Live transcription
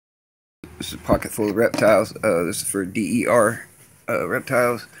This is a pocket full of reptiles. This is for DER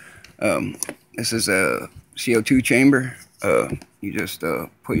reptiles. This is a CO2 chamber. You just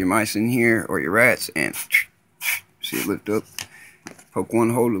put your mice in here or your rats and see it lift up. Poke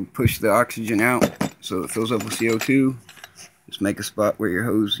one hole to push the oxygen out so it fills up with CO2. Just make a spot where your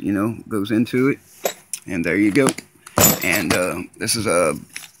hose, goes into it, and there you go. And this is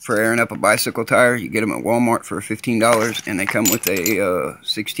for airing up a bicycle tire. You get them at Walmart for $15, and they come with a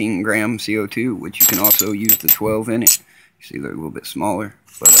 16-gram CO2, which you can also use the 12 in it. You see they're a little bit smaller,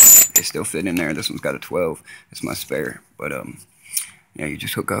 but they still fit in there. This one's got a 12. It's my spare, but yeah, you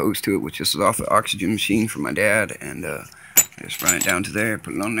just hook a hose to it, which is off the oxygen machine for my dad, and I just run it down to there,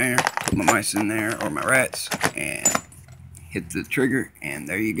 put it on there, put my mice in there or my rats, and hit the trigger, and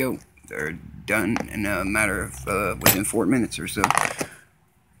there you go. They're done in a matter of within 4 minutes or so.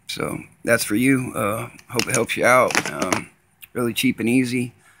 So that's for you. Hope it helps you out. Really cheap and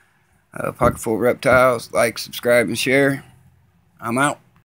easy. Pocket full of reptiles. Like, subscribe, and share. I'm out.